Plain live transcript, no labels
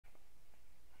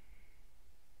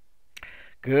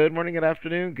Good morning, good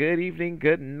afternoon, good evening,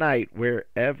 good night,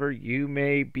 wherever you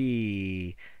may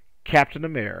be. Captain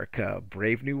America,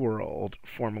 Brave New World,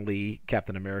 formerly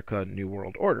Captain America, New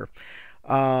World Order.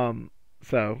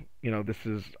 This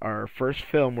is our first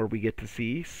film where we get to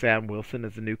see Sam Wilson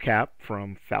as the new Cap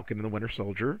from Falcon and the Winter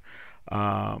Soldier.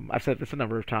 I've said this a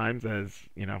number of times, as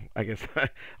I guess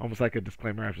almost like a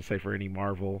disclaimer I have to say for any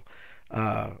Marvel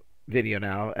uh, video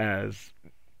now, as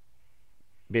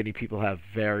many people have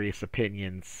various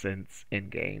opinions since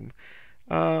Endgame.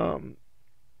 Um,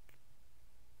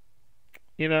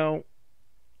 you know,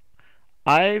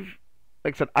 I've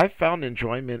like I said, I've found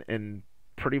enjoyment in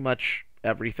pretty much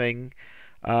everything.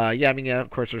 Yeah, I mean, yeah, of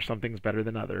course, there's some things better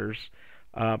than others,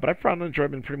 but I've found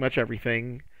enjoyment in pretty much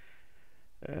everything.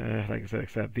 Like I said,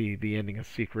 except the ending of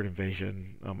Secret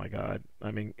Invasion. Oh my God!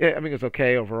 I mean, it's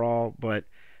okay overall, but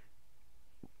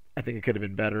I think it could have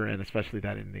been better, and especially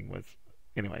that ending was.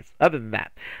 Anyways, other than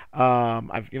that,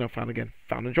 I've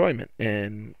found enjoyment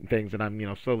in things, and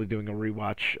I'm slowly doing a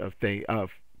rewatch of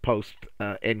post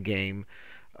Endgame,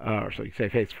 or so you say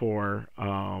Phase Four,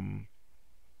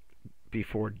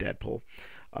 before Deadpool.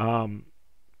 Um,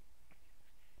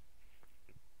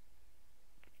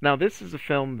 Now this is a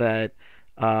film that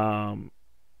um,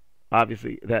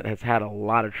 obviously that has had a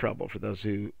lot of trouble for those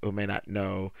who may not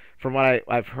know. From what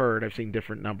I've heard, I've seen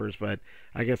different numbers, but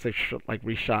I guess they've like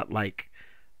reshot like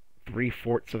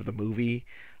three-fourths of the movie.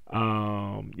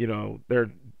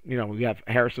 They're we have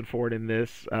Harrison Ford in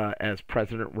this as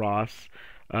President Ross,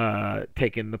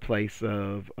 taking the place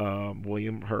of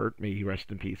William Hurt. May he rest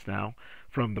in peace now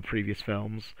from the previous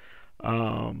films.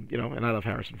 And I love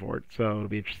Harrison Ford, so it'll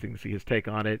be interesting to see his take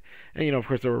on it. And of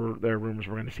course, there are rumors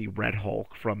we're going to see Red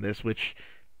Hulk from this, which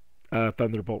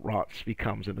Thunderbolt Ross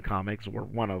becomes in the comics, or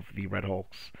one of the Red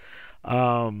Hulks.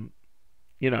 Um,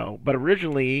 but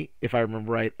originally, if I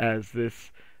remember right, as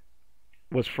this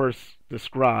was first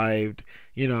described,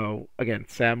 again,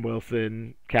 Sam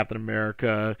Wilson, Captain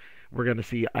America, we're going to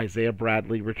see Isaiah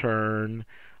Bradley return,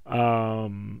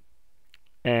 um,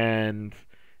 and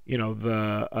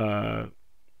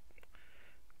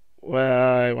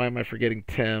why am I forgetting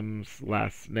Tim's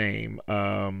last name?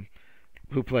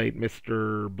 Who played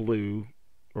Mr. Blue,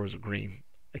 or was it Green?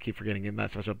 I keep forgetting him.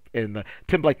 That's such a in the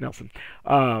Tim Blake Nelson. Is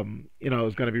going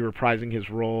to be reprising his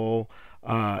role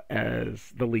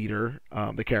as the leader,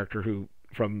 the character who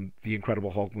from the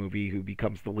Incredible Hulk movie who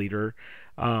becomes the leader,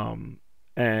 um,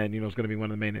 and is going to be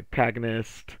one of the main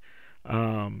antagonists.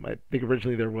 I think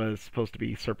originally there was supposed to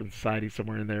be Serpent Society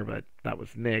somewhere in there, but that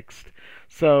was nixed.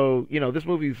 So this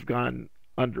movie's gone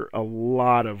under a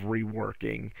lot of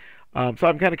reworking. So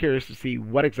I'm kind of curious to see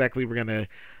what exactly we're gonna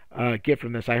get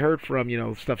from this. I heard from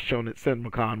stuff shown at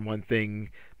CinemaCon. One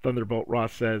thing Thunderbolt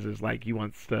Ross says is like he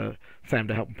wants Sam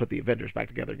to help him put the Avengers back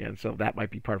together again. So that might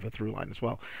be part of a through line as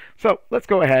well. So let's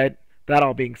go ahead. That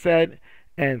all being said,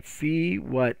 and see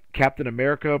what Captain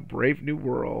America: Brave New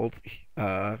World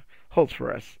holds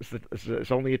for us.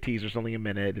 It's only a teaser. It's only a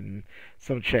minute and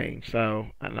some change. So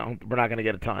I don't know. We're not going to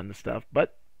get a ton of stuff,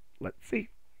 but let's see.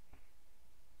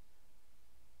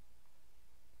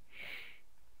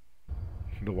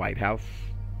 The White House.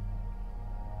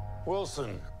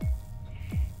 Wilson.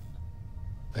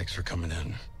 Thanks for coming in.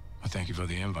 Well, thank you for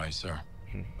the invite, sir.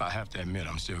 I have to admit,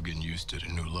 I'm still getting used to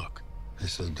the new look. They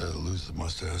said lose the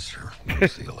mustache or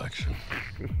lose the election.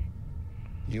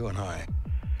 You and I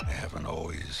haven't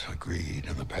always agreed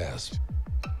in the past,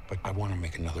 but I want to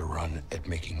make another run at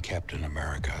making Captain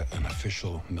America an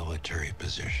official military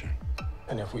position.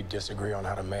 And if we disagree on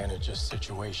how to manage a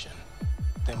situation,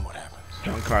 then what happens?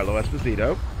 Giancarlo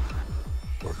Esposito.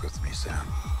 Work with me, Sam.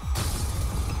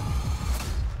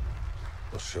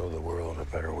 We'll show the world a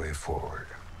better way forward.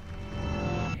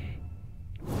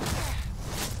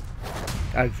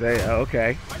 Isaiah.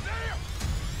 Okay.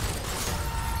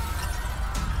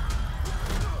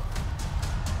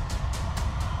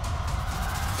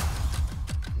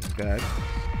 Okay.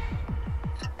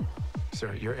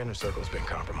 Sir, your inner circle's been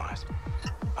compromised.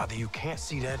 Either you can't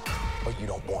see that, or you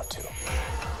don't want to.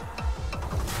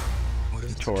 What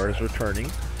is Tor is returning.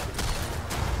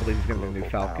 I believe he's going to be a new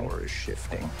Falcon. Power is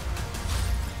shifting.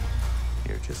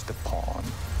 You're just a pawn.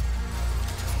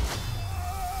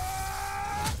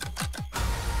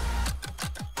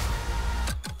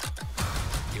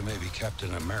 You may be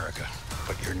Captain America,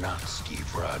 but you're not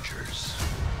Steve Rogers.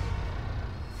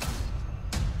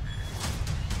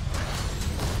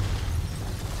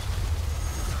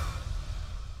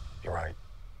 You're right.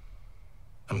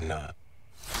 I'm not.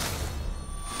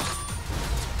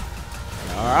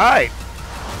 All right.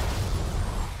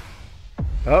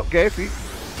 Okay, see,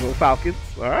 little Falcons.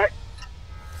 All right.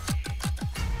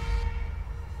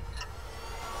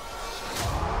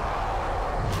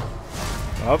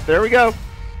 Oh, there we go.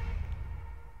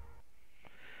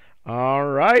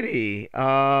 Alrighty.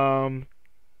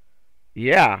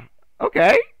 Yeah.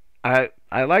 Okay. I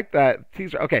like that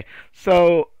teaser. Okay.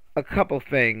 So a couple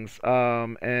things.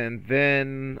 And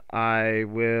then I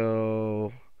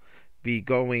will be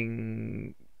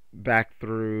going back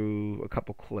through a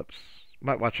couple clips.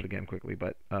 Might watch it again quickly,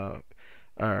 but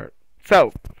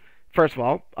so first of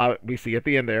all, we see at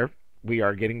the end there we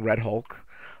are getting Red Hulk.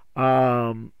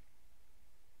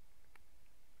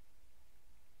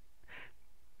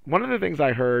 One of the things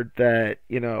I heard that,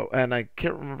 and I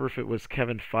can't remember if it was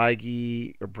Kevin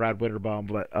Feige or Brad Winterbaum,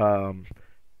 but I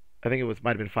think it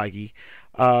might have been Feige.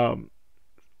 Um,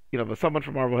 but someone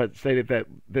from Marvel had stated that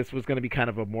this was going to be kind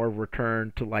of a more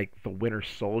return to like the Winter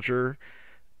Soldier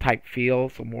type feel,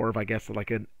 so more of, I guess, like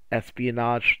an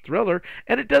espionage thriller,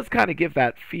 and it does kind of give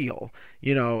that feel,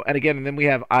 And again, and then we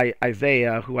have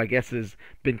Isaiah, who I guess has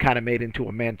been kind of made into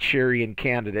a Manchurian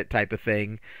candidate type of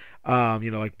thing.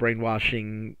 Like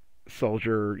brainwashing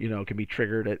soldier, can be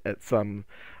triggered at some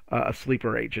a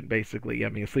sleeper agent, basically. I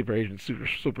mean, a sleeper agent,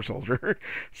 super soldier.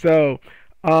 So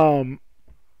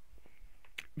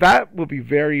that will be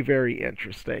very, very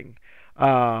interesting. Like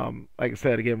I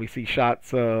said, again, we see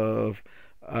shots of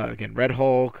again Red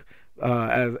Hulk.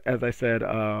 As I said,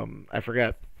 I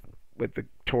forget what the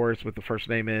Taurus, what the first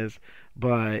name is,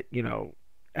 but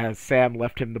as Sam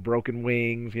left him the broken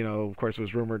wings, of course it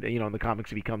was rumored, in the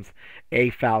comics he becomes a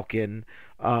Falcon,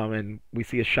 and we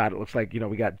see a shot. It looks like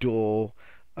we got dual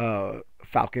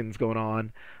Falcons going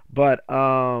on, but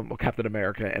well, Captain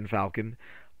America and Falcon.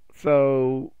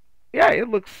 So yeah, it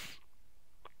looks.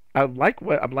 I'm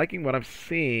liking what I'm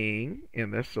seeing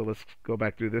in this. So let's go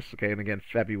back through this. Okay, and again,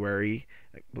 February,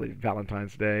 I believe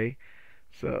Valentine's Day.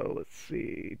 So let's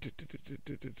see.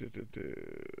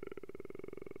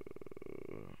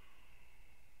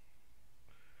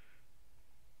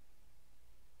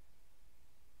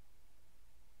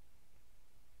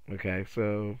 Okay,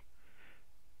 so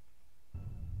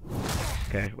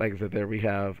like I said, there we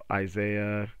have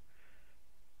Isaiah,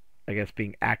 I guess,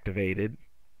 being activated.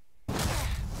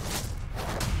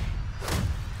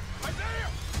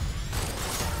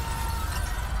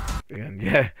 And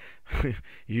yeah,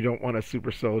 you don't want a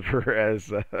super soldier as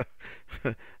a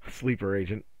sleeper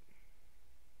agent.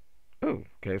 Oh,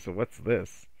 okay, so what's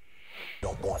this?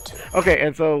 Don't want to. Okay,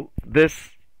 and so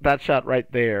that shot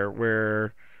right there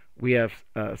where we have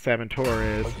Sam and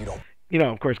Torres,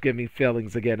 of course, give me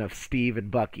feelings again of Steve and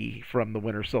Bucky from the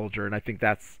Winter Soldier, and I think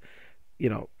that's,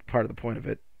 part of the point of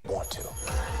it. Want to.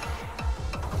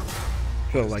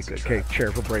 Feel like, okay,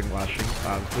 chair for brainwashing,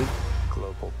 obviously.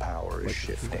 Global power is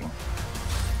shifting.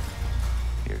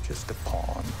 You're just a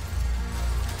pawn.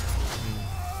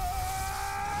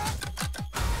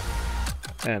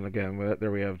 And again, there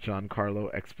we have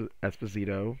Giancarlo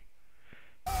Esposito.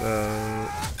 So,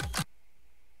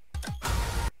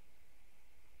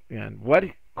 and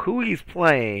who he's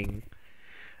playing,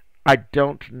 I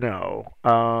don't know.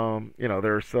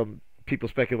 There are some people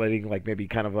speculating like maybe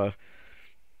kind of a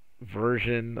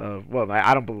version of, well,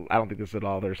 I don't think this at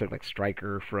all. There's like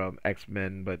Stryker from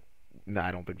X-Men, but no,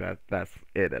 I don't think that's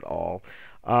it at all.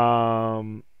 I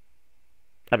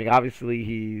mean, obviously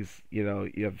he's, you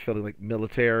have a feeling like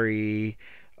military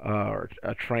or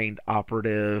a trained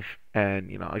operative,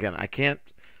 and again, I can't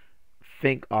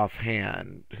think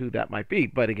offhand who that might be,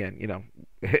 but again,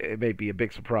 it may be a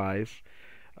big surprise.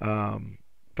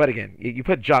 But again, you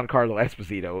put Giancarlo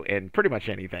Esposito in pretty much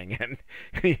anything, and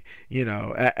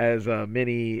as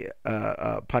many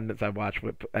pundits I watch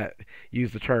would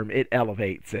use the term, it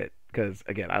elevates it, because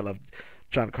again, I love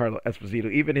Giancarlo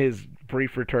Esposito, even his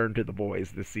brief return to The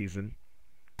Boys this season.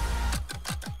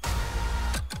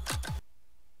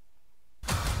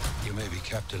 You may be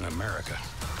Captain America,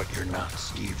 but you're not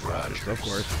Steve Rogers. Of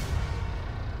course.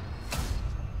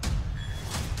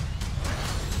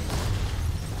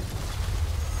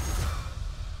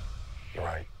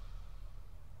 Right.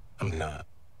 I'm not.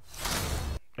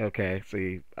 Okay,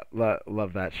 see,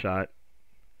 love that shot.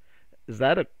 Is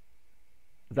that a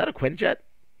Quinjet?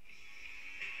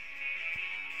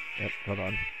 Yep, hold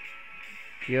on.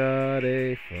 Got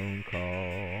a phone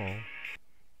call.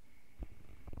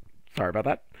 Sorry about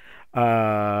that.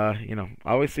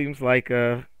 Always seems like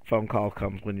a phone call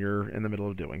comes when you're in the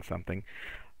middle of doing something.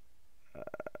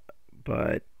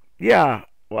 But yeah,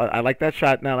 well, I like that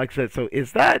shot. Now, like I said, so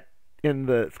is that in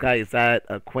the sky? Is that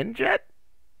a Quinjet?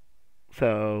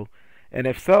 So, and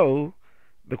if so,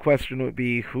 the question would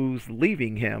be who's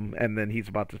leaving him, and then he's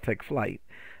about to take flight.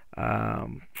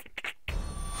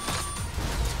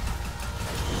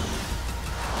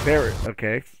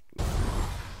 Okay.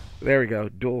 There we go.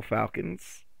 Dual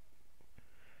Falcons.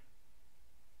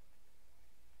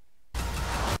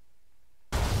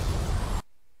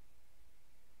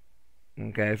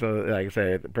 Okay, so like I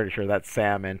said, I'm pretty sure that's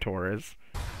Sam and Torres.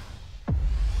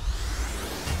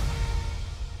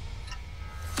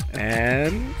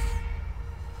 And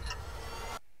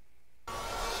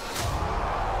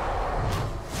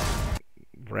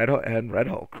Red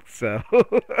Hulk. So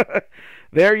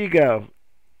there you go.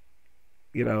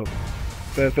 You know,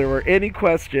 so if there were any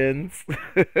questions,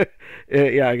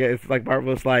 yeah, it's like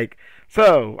Marvel was like,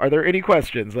 so are there any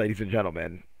questions, ladies and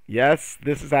gentlemen? Yes,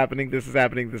 this is happening. This is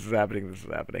happening. This is happening. This is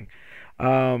happening.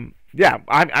 Yeah,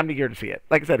 I'm eager to see it.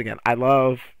 Like I said again, I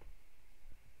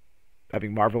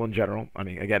mean, Marvel in general. I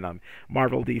mean, again,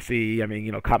 Marvel, DC. I mean,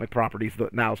 you know, comic properties.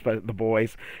 Now, The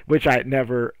Boys, which I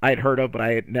had heard of, but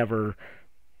I had never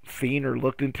seen or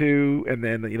looked into. And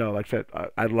then, you know, like I said,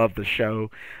 I love the show.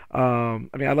 I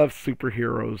mean, I love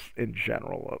superheroes in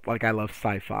general. Like, I love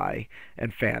sci-fi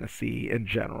and fantasy in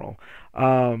general.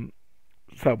 So,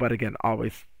 but again,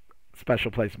 always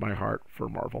special place in my heart for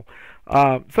Marvel.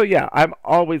 So yeah, I'm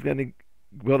always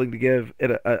willing to give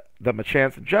it them a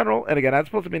chance in general. And again, as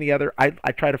opposed to many other, I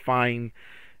try to find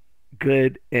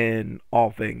good in all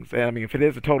things. And I mean, if it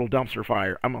is a total dumpster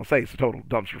fire, I'm gonna say it's a total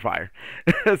dumpster fire.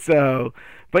 So,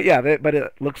 but yeah, but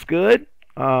it looks good.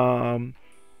 And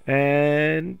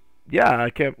yeah, I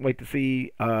can't wait to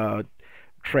see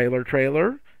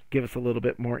trailer. Give us a little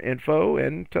bit more info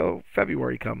until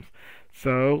February comes.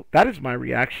 So that is my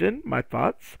reaction, my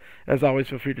thoughts. As always,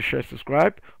 feel free to share,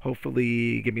 subscribe.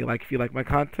 Hopefully, give me a like if you like my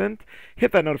content.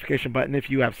 Hit that notification button if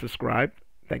you have subscribed.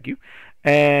 Thank you.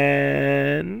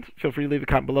 And feel free to leave a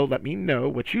comment below. Let me know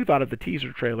what you thought of the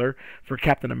teaser trailer for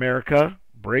Captain America: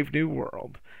 Brave New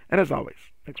World. And as always,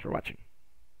 thanks for watching.